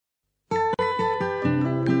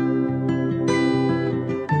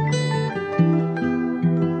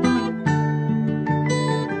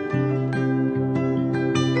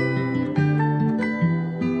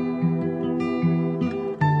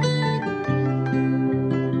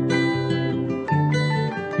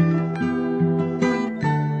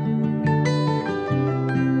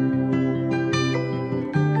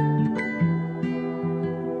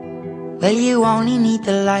Well, you only need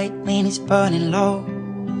the light when it's burning low.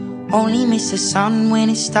 Only miss the sun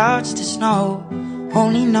when it starts to snow.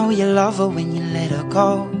 Only know you love her when you let her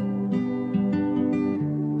go.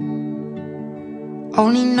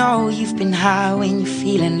 Only know you've been high when you're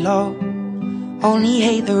feeling low. Only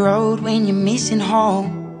hate the road when you're missing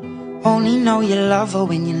home. Only know you love her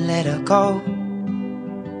when you let her go.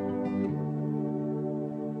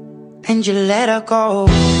 And you let her go.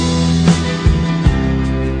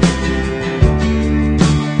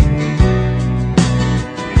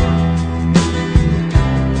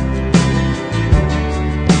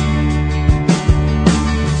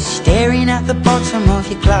 Staring at the bottom of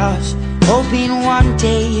your glass, hoping one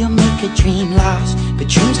day you'll make a dream last. But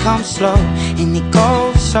dreams come slow and they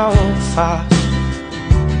go so fast.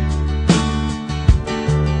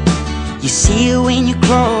 You see it when you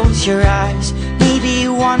close your eyes. Maybe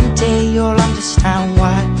one day you'll understand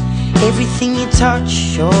why everything you touch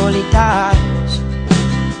surely dies.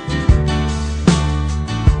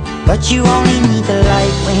 But you only need the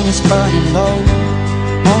light when it's burning low.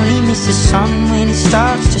 Only miss the sun when it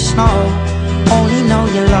starts to snow. Only know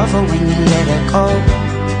you love her when you let her go.